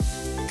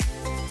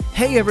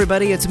Hey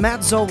everybody, it's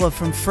Matt Zola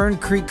from Fern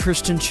Creek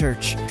Christian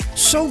Church.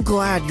 So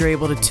glad you're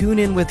able to tune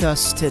in with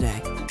us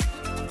today.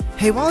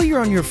 Hey, while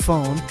you're on your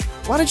phone,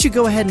 why don't you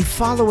go ahead and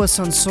follow us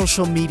on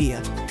social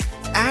media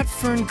at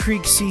Fern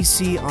Creek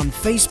CC on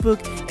Facebook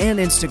and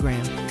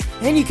Instagram.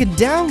 And you can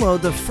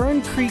download the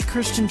Fern Creek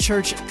Christian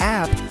Church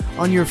app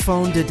on your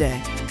phone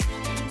today.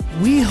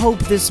 We hope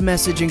this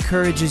message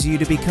encourages you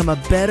to become a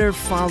better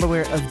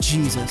follower of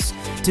Jesus,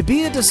 to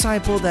be a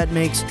disciple that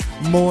makes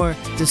more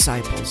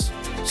disciples.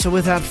 So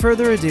without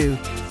further ado,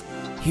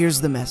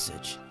 here's the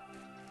message.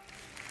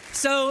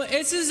 So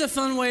this is a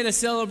fun way to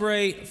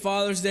celebrate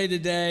Father's Day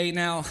today.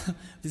 Now,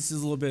 this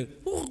is a little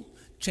bit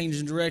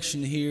changing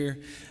direction here.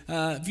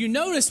 If you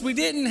noticed, we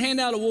didn't hand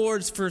out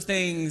awards for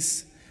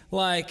things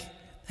like,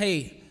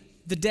 hey,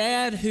 the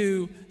dad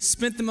who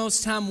spent the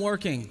most time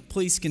working,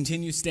 please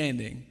continue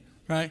standing,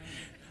 right?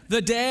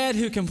 The dad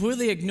who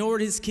completely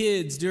ignored his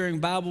kids during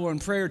Bible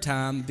and prayer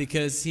time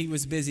because he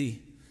was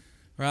busy,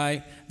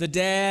 right? The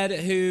dad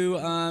who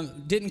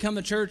didn't come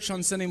to church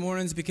on Sunday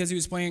mornings because he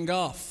was playing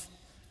golf.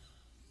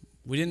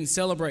 We didn't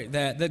celebrate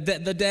that.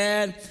 The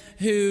dad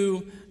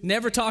who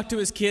never talked to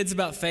his kids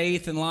about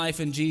faith and life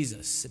and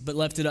Jesus, but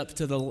left it up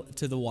to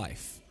the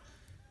wife.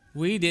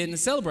 We didn't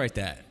celebrate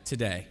that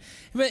today.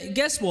 But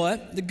guess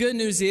what? The good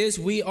news is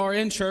we are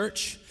in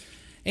church.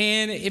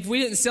 And if we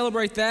didn't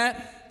celebrate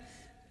that,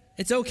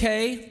 it's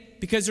okay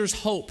because there's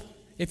hope.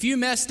 If you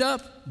messed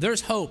up, there's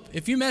hope.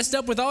 If you messed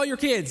up with all your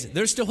kids,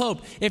 there's still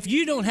hope. If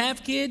you don't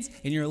have kids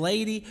and you're a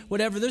lady,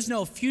 whatever, there's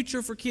no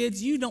future for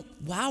kids.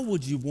 Why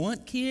would you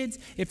want kids?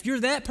 If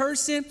you're that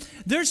person,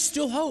 there's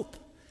still hope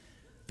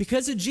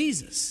because of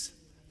Jesus,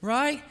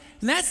 right?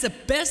 And that's the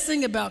best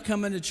thing about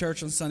coming to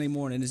church on Sunday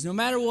morning is no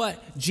matter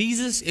what,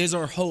 Jesus is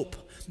our hope.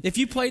 If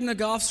you played in a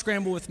golf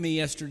scramble with me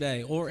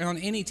yesterday or on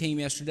any team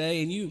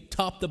yesterday and you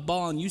topped the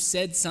ball and you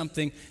said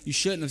something you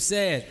shouldn't have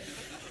said,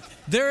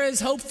 there is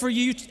hope for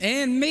you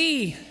and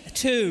me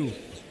too.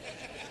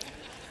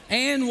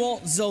 And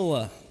Walt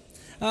Zola.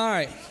 All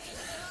right.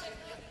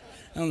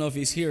 I don't know if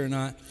he's here or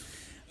not.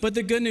 But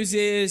the good news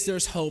is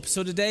there's hope.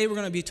 So today we're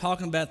going to be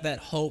talking about that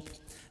hope.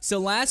 So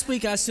last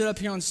week I stood up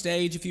here on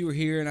stage, if you were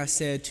here, and I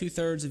said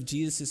 2/3 of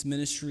Jesus'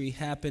 ministry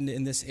happened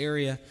in this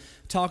area,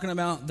 talking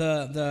about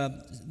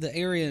the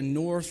area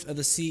north of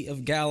the Sea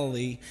of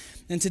Galilee.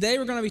 And today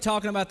we're going to be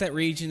talking about that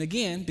region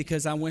again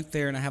because I went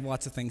there and I have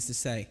lots of things to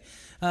say.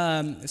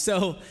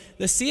 So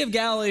the Sea of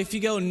Galilee, if you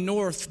go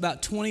north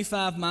about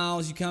 25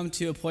 miles, you come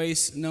to a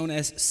place known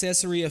as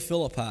Caesarea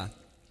Philippi.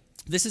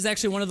 This is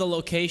actually one of the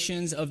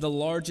locations of the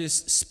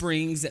largest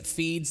springs that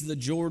feeds the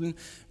Jordan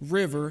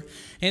River.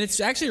 And it's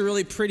actually a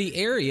really pretty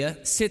area.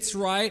 Sits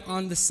right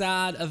on the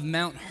side of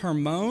Mount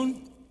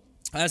Hermon,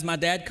 as my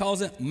dad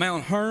calls it,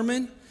 Mount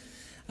Hermon.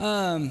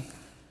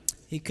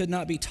 He could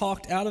not be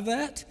talked out of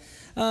that.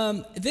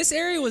 This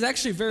area was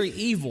actually very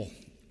evil.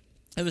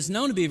 It was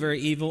known to be very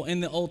evil.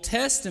 In the Old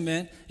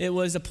Testament, it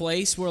was a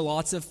place where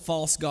lots of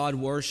false god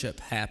worship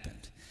happened.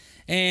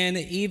 And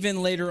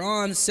even later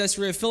on,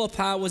 Caesarea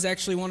Philippi was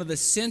actually one of the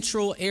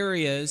central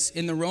areas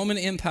in the Roman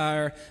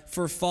Empire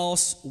for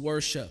false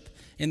worship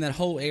in that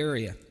whole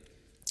area.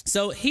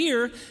 So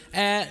here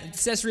at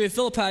Caesarea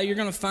Philippi, you're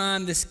going to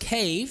find this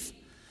cave,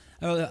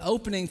 the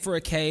opening for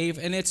a cave,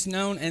 and it's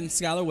known, and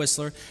Skylar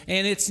Whistler,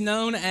 and it's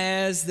known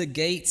as the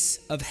Gates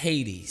of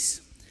Hades.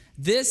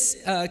 This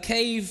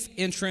cave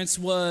entrance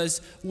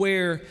was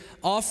where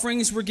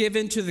offerings were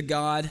given to the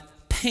god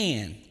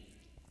Pan.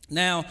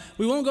 Now,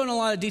 we won't go into a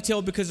lot of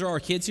detail because there are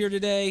kids here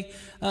today,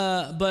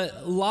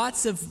 but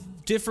lots of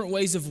different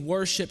ways of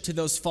worship to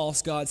those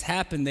false gods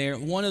happened there.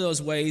 One of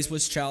those ways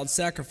was child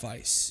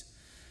sacrifice.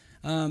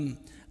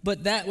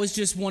 But that was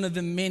just one of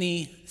the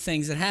many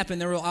things that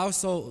happened. There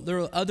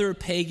were other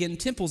pagan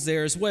temples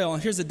there as well.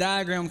 And here's a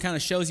diagram kind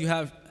of shows you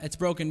how it's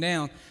broken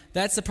down.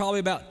 That's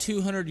probably about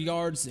 200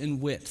 yards in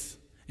width.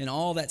 And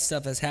all that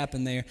stuff has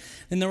happened there.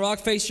 In the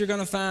rock face, you're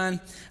going to find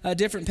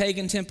different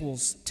pagan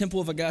temples.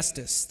 Temple of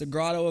Augustus, the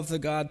grotto of the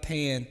god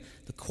Pan,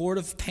 the court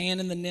of Pan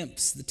and the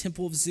nymphs, the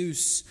temple of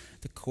Zeus,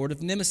 the court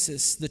of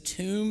Nemesis, the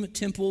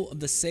temple of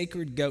the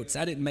sacred goats.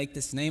 I didn't make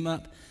this name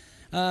up.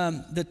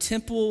 The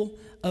temple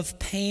of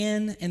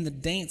Pan and the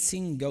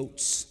dancing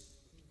goats.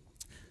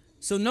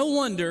 So no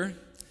wonder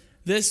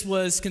this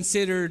was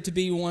considered to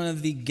be one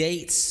of the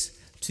gates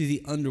to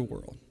the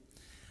underworld.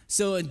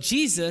 So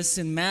Jesus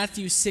in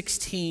Matthew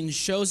 16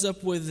 shows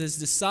up with his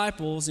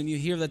disciples, and you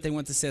hear that they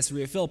went to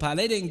Caesarea Philippi.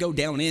 They didn't go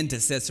down into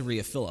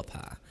Caesarea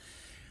Philippi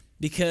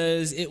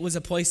because it was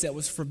a place that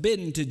was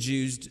forbidden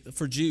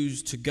for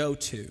Jews to go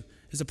to.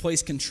 It was a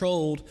place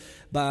controlled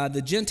by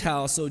the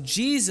Gentiles. So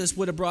Jesus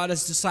would have brought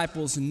his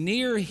disciples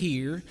near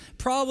here.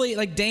 Probably,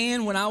 like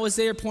Dan, when I was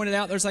there, pointed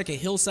out there's like a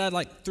hillside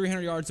like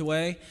 300 yards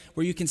away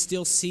where you can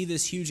still see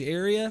this huge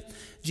area.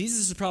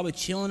 Jesus is probably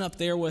chilling up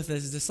there with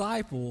his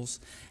disciples,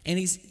 and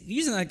he's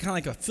using that kind of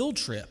like a field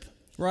trip,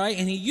 right?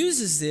 And he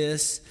uses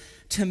this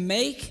to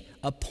make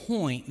a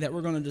point that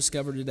we're going to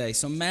discover today.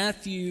 So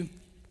Matthew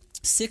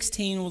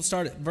 16, we'll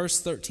start at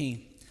verse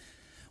 13.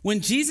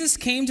 When Jesus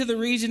came to the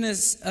region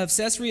of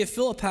Caesarea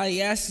Philippi,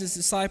 he asked his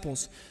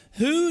disciples,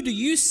 "Who do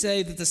you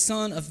say that the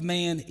Son of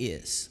Man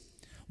is?"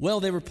 Well,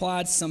 they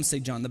replied, "Some say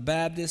John the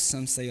Baptist,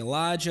 some say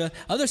Elijah,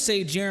 others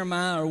say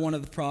Jeremiah or one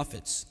of the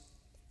prophets."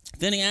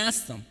 Then he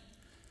asked them,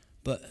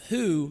 "But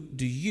who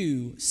do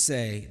you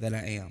say that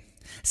I am?"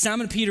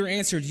 Simon Peter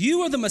answered,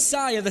 "You are the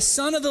Messiah, the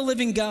Son of the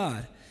living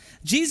God."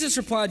 Jesus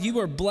replied, "You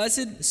are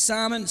blessed,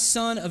 Simon,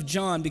 son of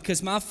John,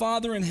 because my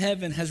Father in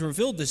heaven has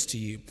revealed this to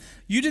you.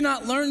 You did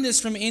not learn this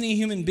from any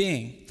human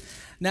being.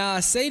 Now I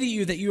say to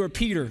you that you are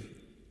Peter,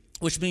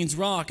 which means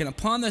rock, and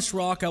upon this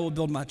rock I will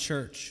build my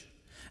church.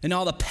 And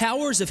all the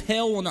powers of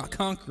hell will not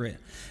conquer it.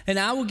 And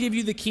I will give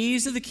you the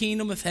keys of the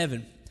kingdom of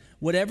heaven.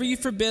 Whatever you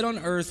forbid on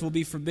earth will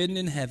be forbidden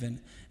in heaven,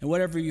 and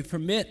whatever you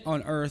permit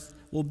on earth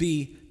will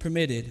be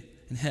permitted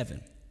in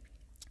heaven."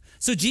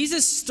 So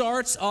Jesus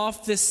starts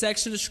off this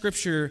section of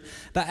Scripture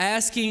by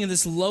asking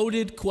this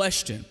loaded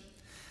question: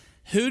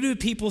 who do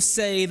people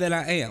say that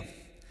I am?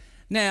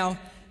 Now,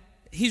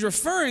 he's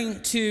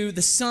referring to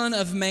the Son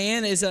of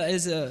Man as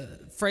a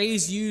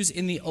phrase used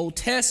in the Old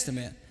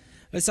Testament.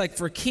 It's like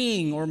for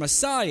king or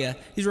Messiah.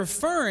 He's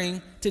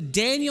referring to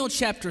Daniel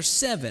chapter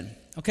 7,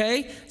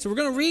 okay? So we're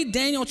going to read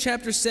Daniel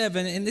chapter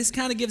 7, and this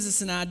kind of gives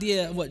us an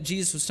idea of what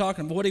Jesus was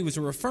talking about, what he was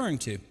referring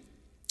to.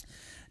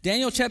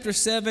 Daniel chapter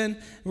 7,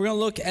 we're going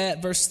to look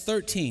at verse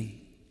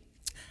 13.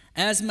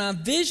 "As my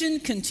vision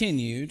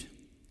continued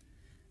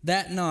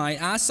that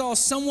night, I saw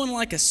someone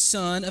like a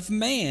son of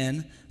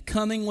man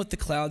coming with the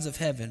clouds of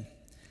heaven.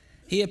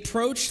 He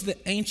approached the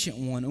Ancient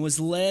One and was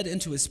led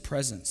into his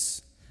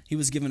presence. He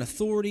was given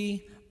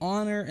authority,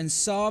 honor, and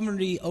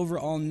sovereignty over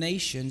all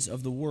nations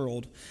of the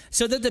world,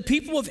 so that the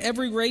people of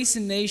every race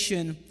and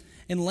nation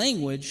and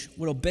language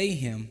would obey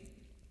him.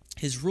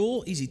 His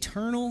rule is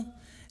eternal,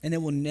 and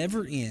it will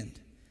never end.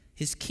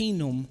 His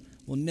kingdom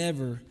will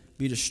never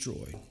be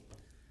destroyed."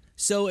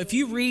 So if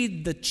you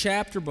read the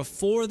chapter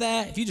before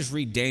that, if you just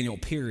read Daniel,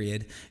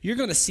 period, you're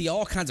going to see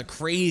all kinds of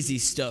crazy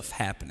stuff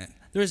happening.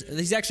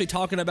 He's actually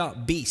talking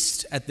about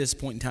beasts at this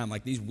point in time,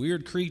 like these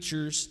weird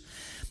creatures.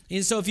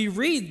 And so if you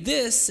read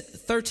this,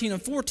 13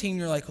 and 14,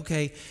 you're like,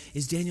 okay,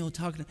 is Daniel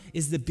talking,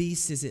 is the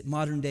beast, is it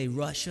modern day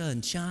Russia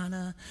and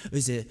China?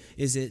 Is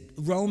it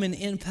Roman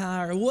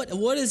Empire?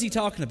 What is he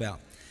talking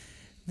about?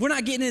 We're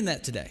not getting in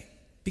that today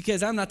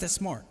because I'm not that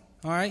smart,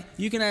 all right?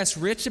 You can ask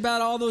Rich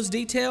about all those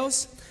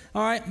details,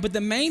 all right? But the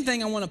main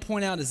thing I want to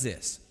point out is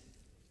this.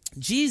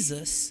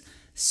 Jesus,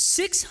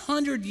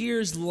 600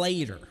 years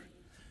later,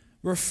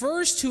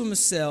 refers to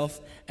himself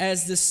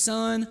as the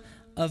Son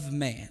of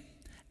Man.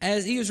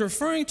 As he was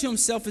referring to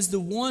himself as the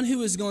one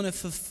who is going to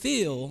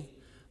fulfill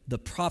the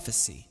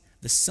prophecy,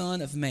 the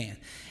Son of Man.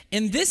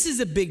 And this is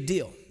a big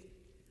deal.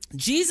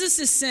 Jesus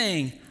is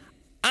saying,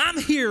 I'm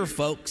here,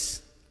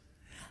 folks.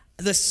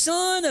 The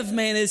Son of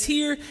Man is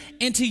here.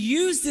 And to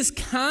use this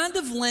kind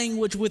of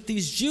language with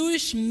these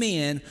Jewish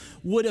men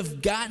would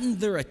have gotten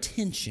their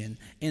attention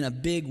in a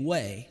big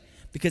way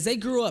because they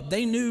grew up,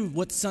 they knew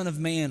what the Son of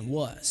Man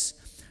was.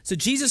 So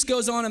Jesus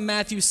goes on in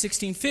Matthew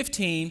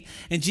 16:15,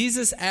 and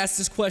Jesus asks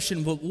this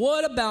question, but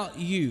what about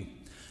you?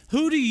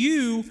 Who do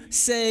you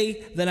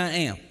say that I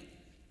am?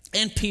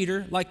 And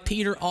Peter, like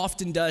Peter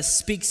often does,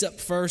 speaks up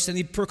first, and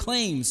he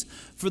proclaims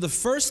for the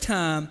first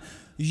time,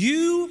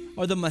 you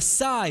are the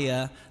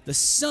Messiah, the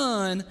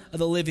Son of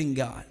the living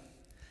God.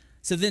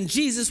 So then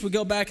Jesus, we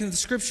go back into the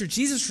scripture,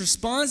 Jesus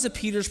responds to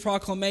Peter's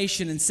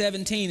proclamation in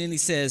 17, and he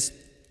says,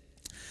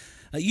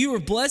 you are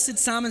blessed,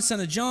 Simon, son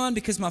of John,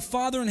 because my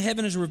Father in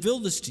heaven has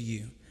revealed this to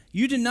you.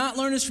 You did not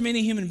learn this from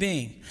any human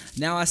being.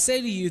 Now I say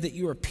to you that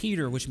you are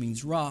Peter, which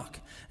means rock.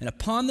 And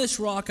upon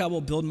this rock I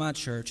will build my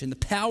church, and the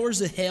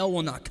powers of hell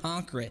will not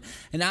conquer it.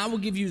 And I will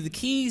give you the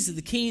keys of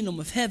the kingdom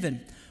of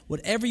heaven.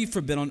 Whatever you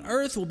forbid on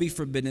earth will be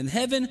forbidden in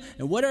heaven,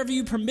 and whatever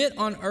you permit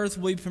on earth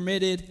will be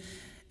permitted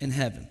in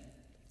heaven.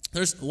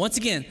 There's, once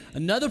again,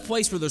 another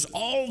place where there's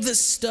all this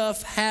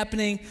stuff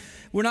happening.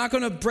 We're not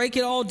going to break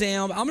it all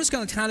down, but I'm just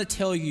going to kind of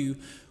tell you,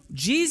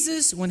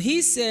 Jesus, when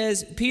he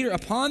says, Peter,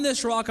 upon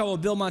this rock I will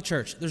build my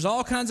church, there's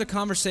all kinds of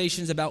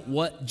conversations about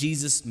what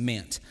Jesus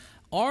meant.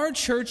 Our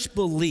church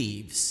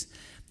believes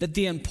that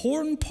the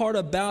important part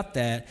about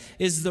that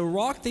is the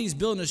rock that he's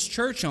building his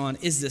church on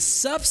is the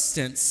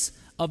substance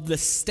of the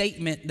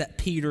statement that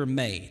Peter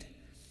made.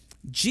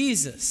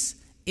 Jesus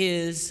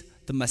is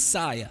the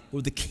Messiah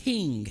or the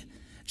King.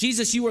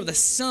 Jesus, you are the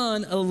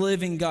Son of the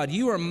living God.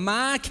 You are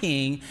my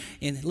King.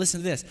 And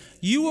listen to this.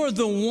 You are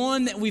the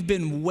one that we've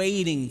been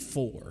waiting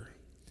for.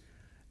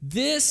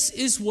 This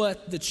is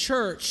what the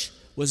church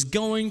was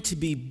going to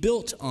be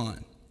built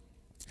on.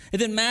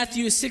 And then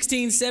Matthew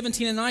 16,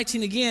 17, and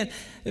 19 again,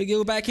 we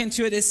go back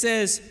into it. It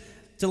says,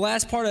 the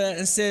last part of that,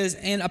 it says,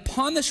 and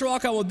upon this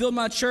rock I will build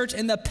my church,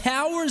 and the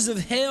powers of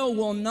hell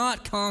will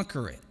not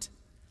conquer it.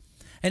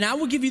 And I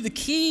will give you the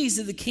keys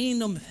of the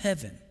kingdom of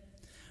heaven.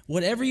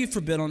 Whatever you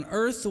forbid on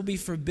earth will be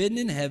forbidden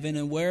in heaven,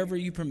 and wherever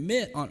you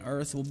permit on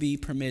earth will be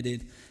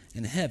permitted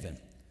in heaven.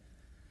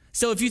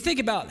 So if you think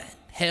about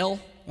hell,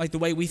 like the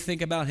way we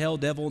think about hell,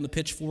 devil and the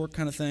pitchfork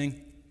kind of thing,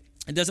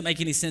 it doesn't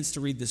make any sense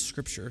to read this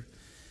scripture.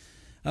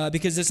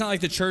 because it's not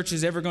like the church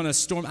is ever going to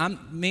storm.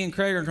 Me and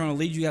Craig are going to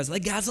lead you guys,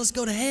 like, guys, let's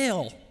go to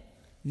hell.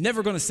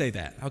 Never going to say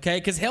that, okay?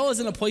 Because hell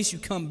isn't a place you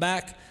come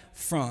back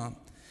from.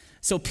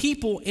 So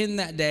people in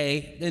that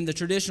day, in the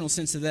traditional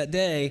sense of that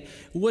day,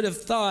 would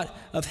have thought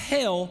of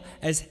hell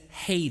as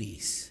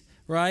Hades,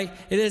 right?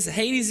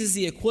 Hades is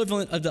the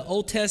equivalent of the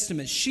Old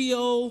Testament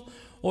Sheol,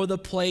 or the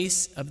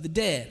place of the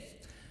dead.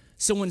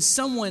 So when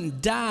someone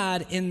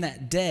died in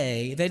that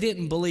day, they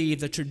didn't believe,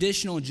 the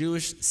traditional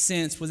Jewish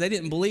sense was they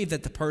didn't believe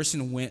that the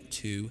person went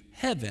to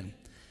heaven,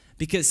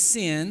 because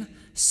sin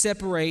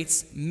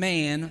separates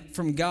man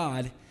from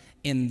God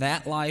in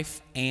that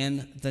life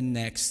and the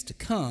next to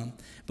come.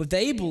 But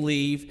they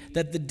believe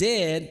that the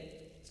dead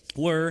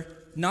were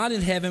not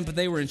in heaven, but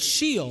they were in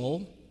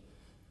Sheol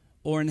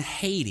or in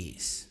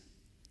Hades,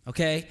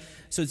 okay?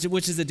 So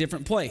which is a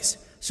different place.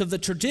 So the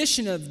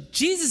tradition of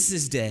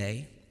Jesus'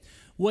 day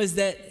was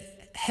that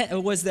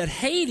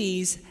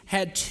Hades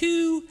had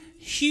two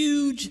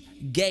huge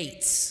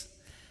gates,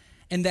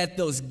 and that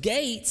those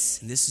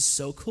gates, and this is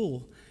so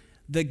cool,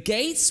 the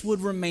gates would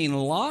remain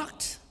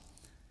locked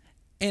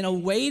and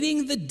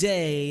awaiting the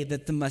day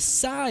that the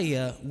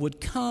Messiah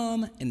would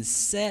come and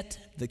set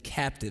the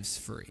captives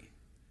free,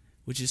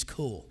 which is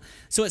cool.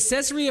 So at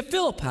Caesarea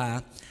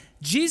Philippi,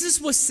 Jesus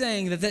was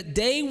saying that that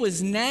day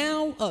was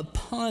now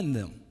upon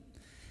them.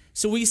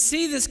 So we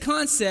see this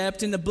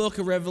concept in the book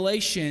of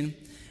Revelation.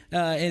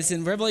 It's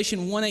in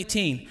Revelation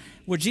 1:18,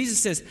 where Jesus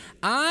says,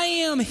 I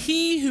am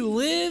he who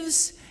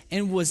lives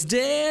and was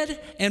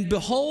dead, and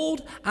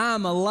behold, I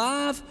am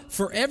alive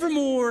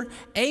forevermore.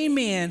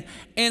 Amen.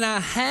 And I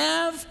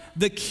have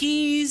the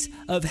keys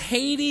of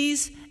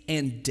Hades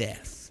and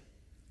death.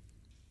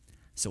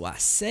 So I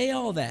say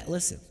all that.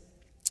 Listen,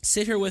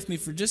 sit here with me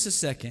for just a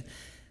second.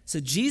 So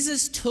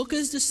Jesus took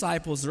his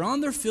disciples. They're on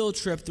their field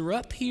trip. They're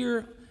up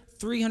here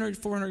 300,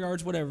 400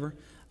 yards, whatever,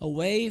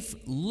 away,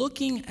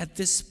 looking at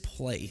this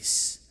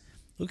place,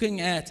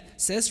 looking at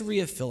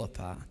Caesarea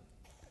Philippi,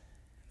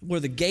 where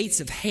the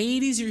gates of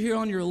Hades are here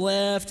on your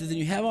left, and then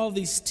you have all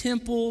these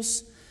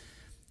temples.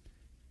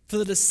 For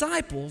the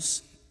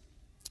disciples,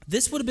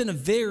 this would have been a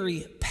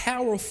very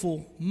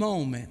powerful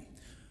moment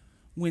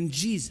when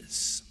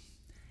Jesus,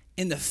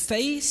 in the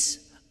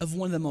face of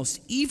one of the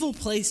most evil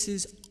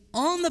places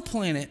on the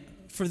planet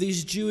for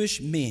these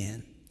Jewish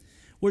men,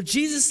 where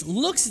Jesus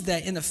looks at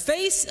that in the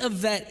face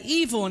of that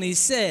evil and he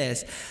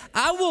says,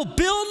 I will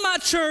build my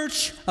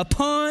church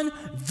upon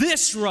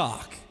this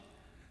rock.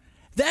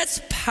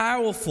 That's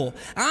powerful.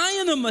 I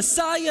am the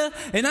Messiah,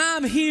 and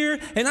I'm here,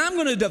 and I'm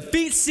going to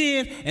defeat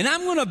sin, and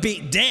I'm going to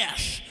beat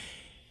death.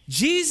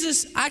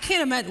 Jesus, I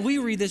can't imagine, we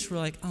read this, we're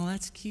like, oh,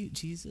 that's cute,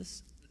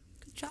 Jesus.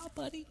 Good job,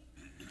 buddy.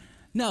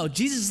 No,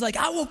 Jesus is like,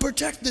 I will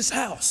protect this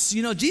house.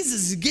 You know,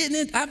 Jesus is getting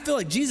it. I feel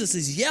like Jesus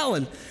is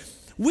yelling.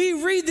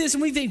 We read this,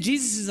 and we think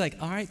Jesus is like,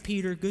 all right,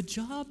 Peter, good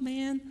job,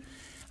 man.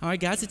 All right,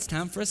 guys, it's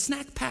time for a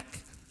snack pack.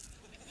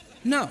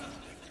 No.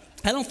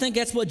 I don't think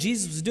that's what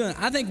Jesus was doing.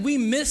 I think we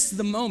missed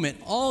the moment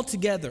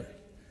altogether.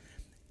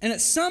 And at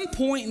some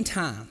point in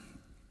time,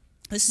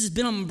 this has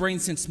been on my brain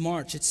since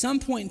March. At some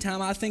point in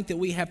time, I think that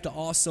we have to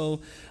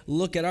also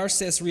look at our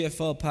Caesarea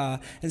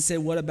Philippi and say,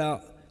 what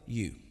about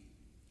you?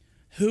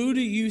 Who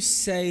do you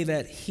say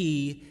that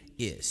he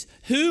is?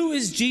 Who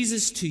is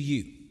Jesus to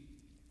you?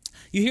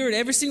 You hear it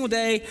every single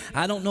day.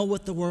 I don't know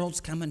what the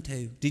world's coming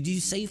to. Did you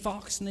see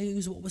Fox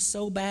News? What was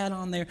so bad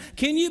on there?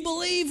 Can you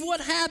believe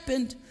what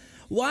happened?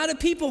 Why do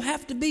people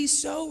have to be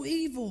so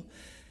evil?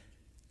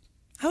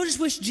 I just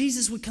wish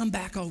Jesus would come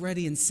back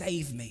already and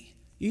save me.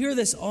 You hear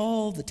this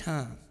all the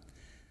time.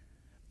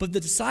 But the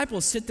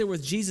disciples sit there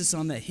with Jesus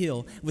on that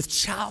hill with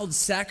child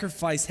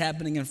sacrifice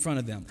happening in front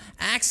of them.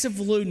 Acts of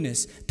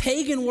lewdness,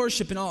 pagan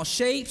worship in all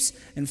shapes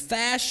and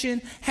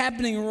fashion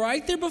happening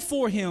right there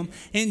before him.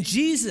 And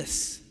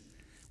Jesus,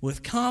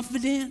 with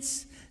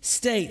confidence,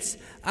 states,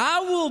 I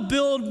will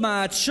build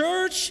my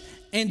church,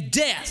 and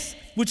death,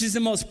 which is the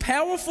most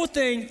powerful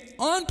thing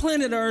on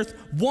planet Earth,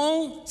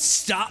 won't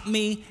stop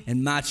me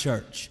and my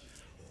church.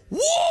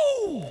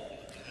 Woo!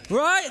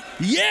 Right?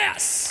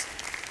 Yes!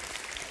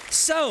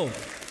 So,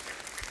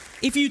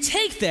 if you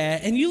take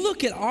that and you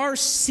look at our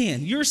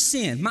sin, your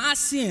sin, my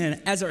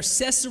sin, as our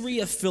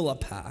Caesarea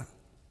Philippi,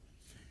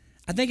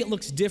 I think it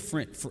looks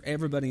different for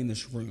everybody in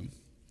this room.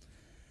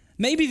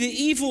 Maybe the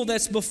evil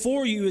that's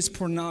before you is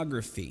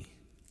pornography.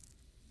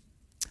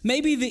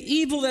 Maybe the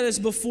evil that is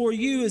before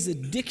you is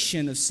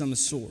addiction of some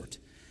sort.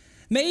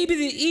 Maybe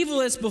the evil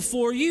that's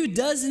before you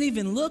doesn't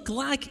even look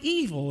like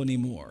evil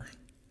anymore.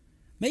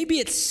 Maybe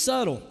it's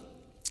subtle.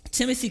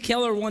 Timothy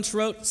Keller once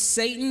wrote,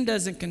 Satan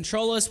doesn't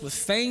control us with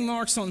fang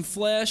marks on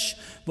flesh,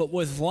 but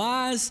with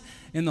lies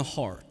in the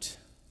heart.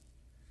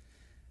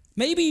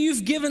 Maybe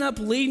you've given up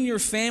leading your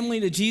family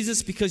to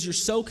Jesus because you're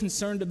so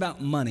concerned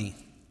about money.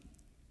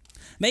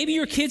 Maybe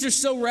your kids are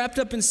so wrapped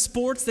up in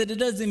sports that it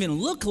doesn't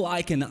even look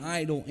like an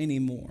idol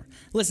anymore.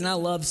 Listen, I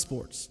love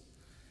sports.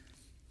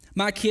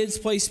 My kids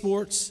play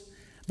sports,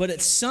 but at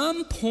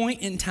some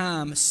point in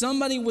time,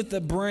 somebody with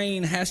a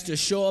brain has to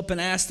show up and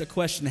ask the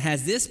question,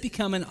 has this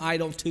become an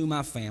idol to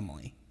my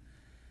family?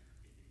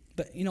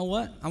 But you know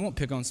what? I won't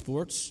pick on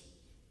sports.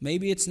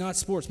 Maybe it's not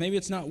sports. Maybe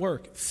it's not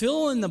work.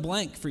 Fill in the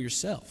blank for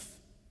yourself.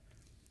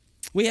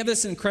 We have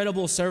this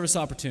incredible service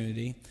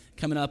opportunity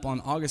coming up on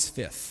August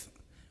 5th.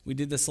 We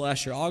did this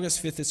last year.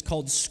 August 5th is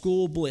called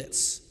School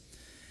Blitz.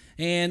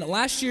 And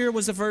last year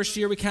was the first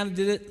year we kind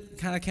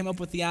of came up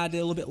with the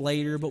idea a little bit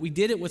later, but we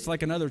did it with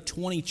like another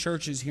 20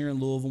 churches here in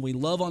Louisville. We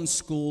love on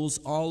schools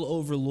all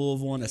over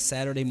Louisville on a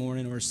Saturday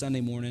morning or a Sunday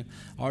morning.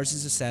 Ours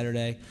is a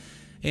Saturday.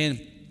 And,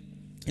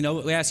 you know,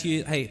 we ask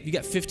you, hey, you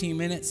got 15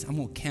 minutes? I'm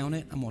going to count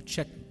it. I'm going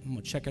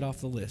to check it off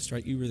the list,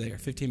 right? You were there,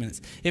 15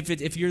 minutes.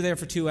 If you're there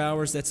for 2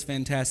 hours, that's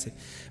fantastic.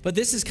 But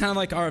this is kind of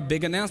like our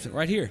big announcement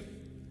right here.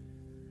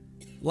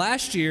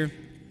 Last year,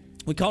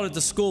 we called it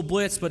the School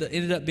Blitz, but it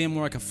ended up being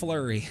more like a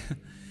flurry.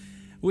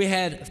 We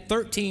had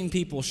 13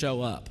 people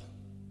show up.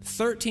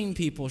 13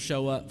 people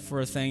show up for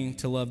a thing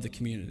to love the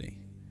community.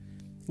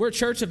 We're a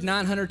church of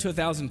 900 to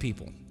 1,000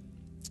 people.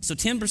 So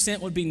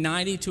 10% would be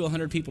 90 to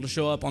 100 people to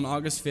show up on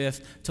August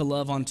 5th to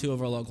love on 2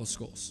 of our local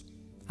schools.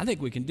 I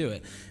think we can do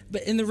it.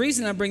 And the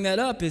reason I bring that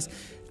up is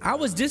I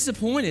was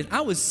disappointed.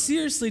 I was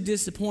seriously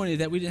disappointed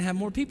that we didn't have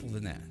more people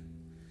than that.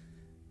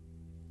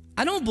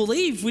 I don't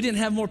believe we didn't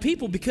have more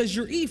people because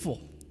you're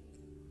evil.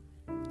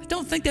 I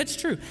don't think that's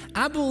true.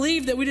 I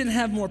believe that we didn't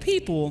have more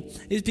people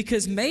is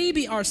because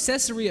maybe our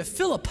Caesarea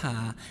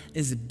Philippi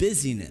is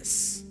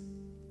busyness.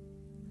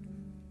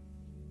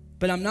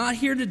 But I'm not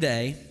here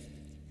today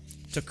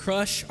to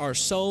crush our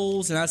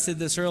souls. And I said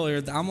this earlier,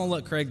 I'm going to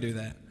let Craig do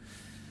that.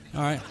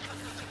 All right?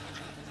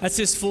 That's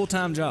his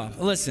full-time job.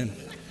 Listen,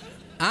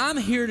 I'm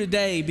here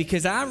today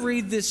because I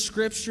read this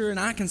scripture and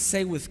I can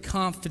say with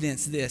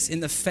confidence this. In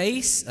the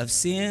face of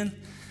sin,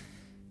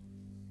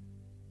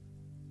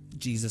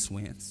 Jesus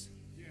wins.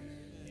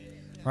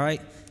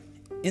 Right?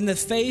 In the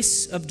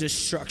face of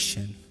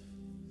destruction,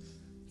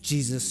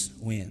 Jesus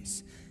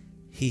wins.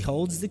 He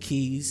holds the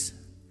keys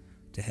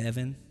to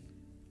heaven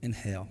and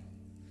hell.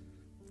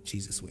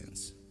 Jesus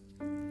wins.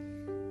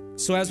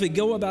 So as we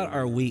go about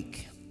our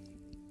week,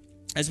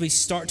 as we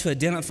start to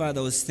identify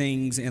those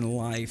things in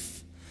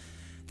life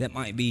that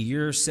might be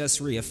your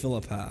Caesarea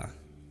Philippi, I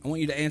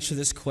want you to answer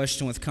this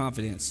question with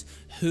confidence.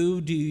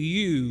 Who do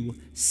you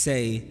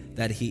say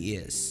that he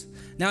is?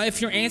 Now,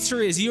 if your answer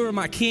is you are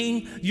my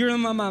king, you're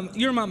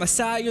my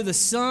Messiah, you're the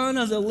Son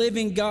of the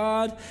living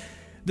God,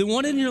 the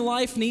one in your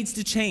life needs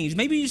to change.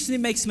 Maybe you just need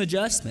to make some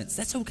adjustments.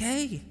 That's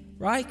okay,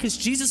 right? Because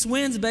Jesus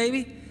wins,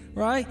 baby,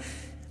 right?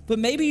 But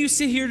maybe you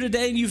sit here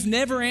today and you've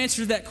never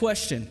answered that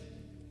question.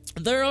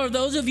 There are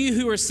those of you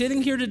who are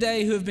sitting here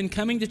today who have been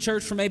coming to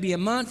church for maybe a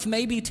month,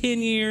 maybe 10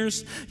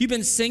 years. You've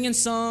been singing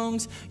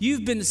songs.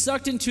 You've been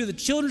sucked into the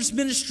children's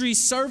ministry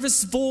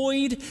service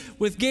void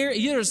with Gary.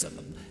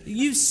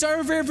 You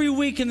serve every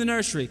week in the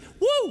nursery.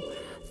 Woo!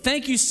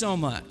 Thank you so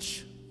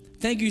much.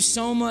 Thank you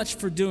so much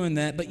for doing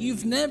that. But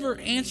you've never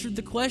answered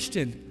the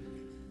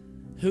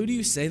question, who do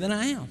you say that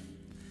I am?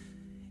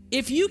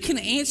 If you can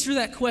answer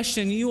that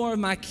question, you are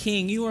my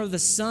king, you are the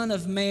Son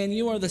of Man,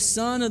 you are the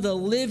Son of the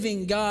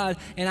living God,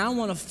 and I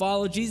want to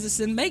follow Jesus,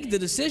 and make the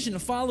decision to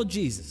follow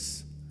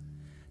Jesus.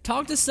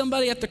 Talk to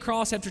somebody at the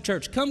cross after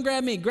church. Come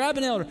grab me, grab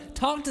an elder.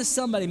 Talk to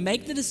somebody.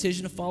 Make the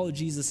decision to follow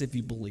Jesus if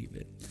you believe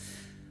it.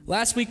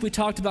 Last week we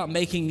talked about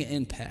making an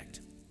impact.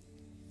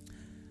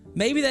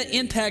 Maybe that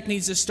impact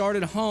needs to start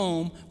at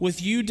home with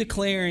you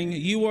declaring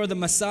you are the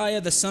Messiah,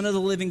 the Son of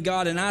the living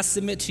God, and I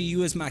submit to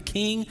you as my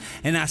king,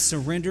 and I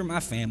surrender my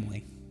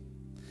family.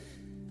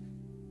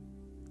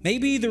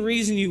 Maybe the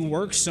reason you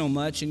work so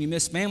much and you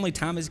miss family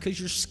time is because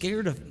you're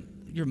scared of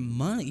your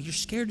money. You're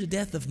scared to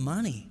death of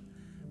money,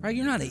 right?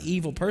 You're not an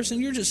evil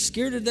person. You're just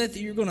scared to death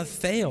that you're going to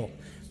fail.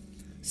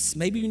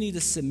 Maybe you need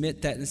to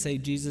submit that and say,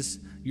 Jesus,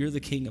 you're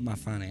the king of my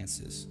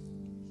finances.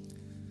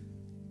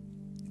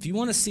 If you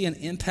want to see an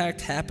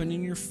impact happen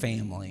in your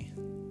family,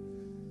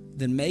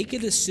 then make a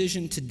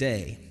decision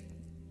today.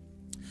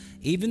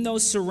 Even though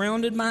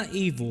surrounded by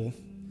evil,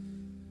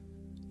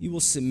 you will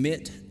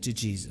submit to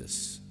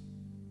Jesus.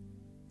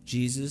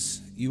 Jesus,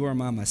 you are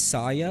my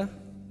Messiah,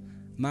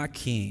 my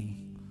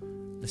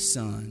King, the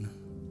Son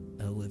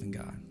of the living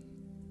God.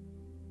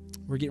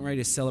 We're getting ready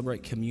to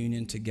celebrate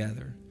communion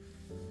together.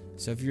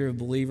 So if you're a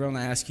believer, I'm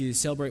going to ask you to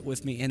celebrate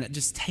with me and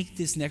just take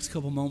this next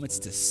couple moments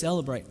to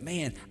celebrate.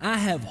 Man, I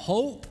have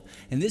hope,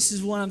 and this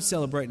is what I'm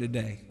celebrating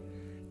today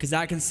because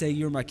I can say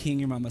you're my King,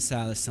 you're my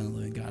Messiah, the Son of the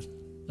living God.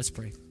 Let's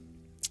pray.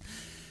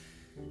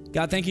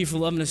 God, thank you for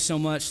loving us so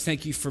much.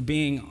 Thank you for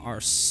being our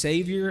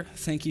Savior.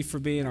 Thank you for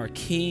being our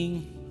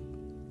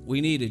King.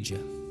 We needed you,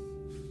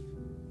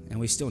 and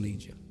we still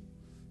need you.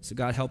 So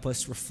God, help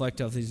us reflect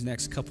on these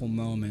next couple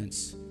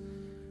moments,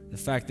 the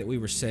fact that we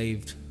were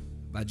saved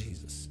by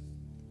Jesus.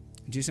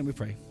 In Jesus' name we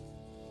pray.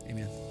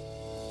 Amen.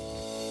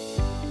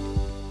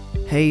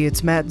 Hey,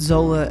 it's Matt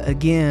Zola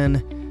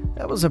again.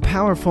 That was a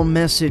powerful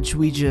message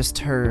we just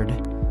heard.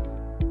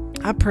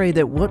 I pray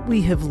that what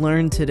we have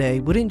learned today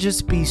wouldn't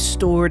just be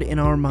stored in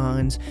our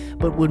minds,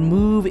 but would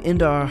move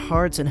into our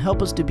hearts and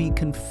help us to be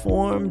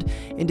conformed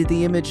into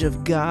the image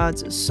of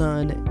God's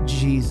Son,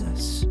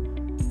 Jesus.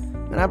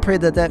 And I pray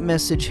that that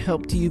message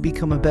helped you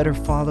become a better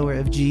follower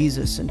of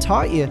Jesus and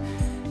taught you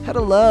how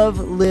to love,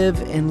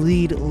 live, and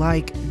lead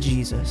like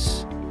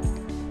Jesus.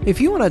 If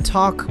you want to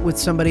talk with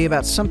somebody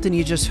about something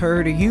you just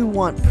heard, or you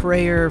want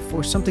prayer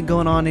for something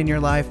going on in your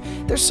life,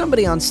 there's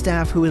somebody on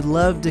staff who would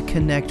love to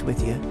connect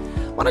with you.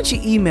 Why don't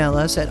you email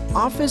us at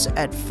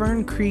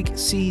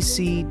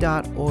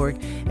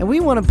office@ferncreekcc.org, and we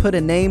want to put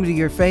a name to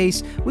your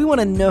face, we want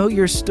to know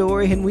your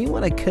story, and we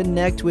want to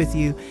connect with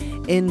you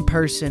in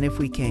person if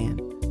we can.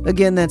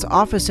 Again, that's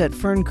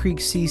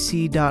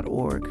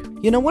office@ferncreekcc.org.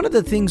 You know, one of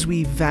the things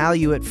we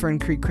value at Fern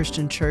Creek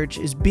Christian Church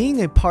is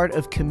being a part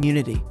of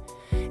community.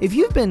 If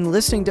you've been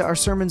listening to our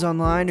sermons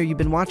online, or you've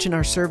been watching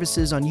our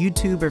services on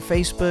YouTube or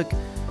Facebook,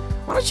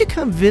 why don't you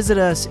come visit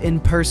us in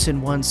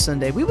person one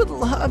Sunday? We would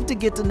love to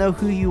get to know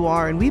who you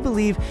are, and we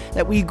believe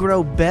that we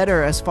grow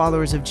better as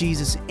followers of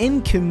Jesus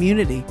in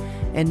community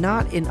and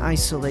not in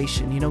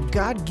isolation. You know,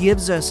 God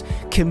gives us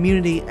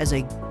community as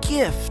a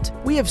gift.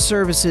 We have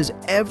services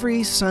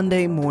every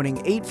Sunday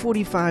morning,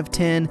 8:45,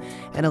 10,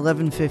 and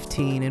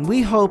 11:15, and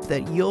we hope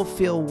that you'll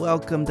feel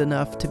welcomed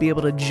enough to be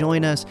able to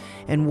join us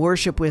and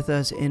worship with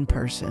us in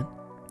person.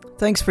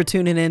 Thanks for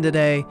tuning in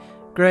today.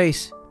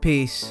 Grace,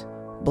 peace,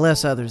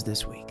 bless others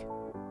this week.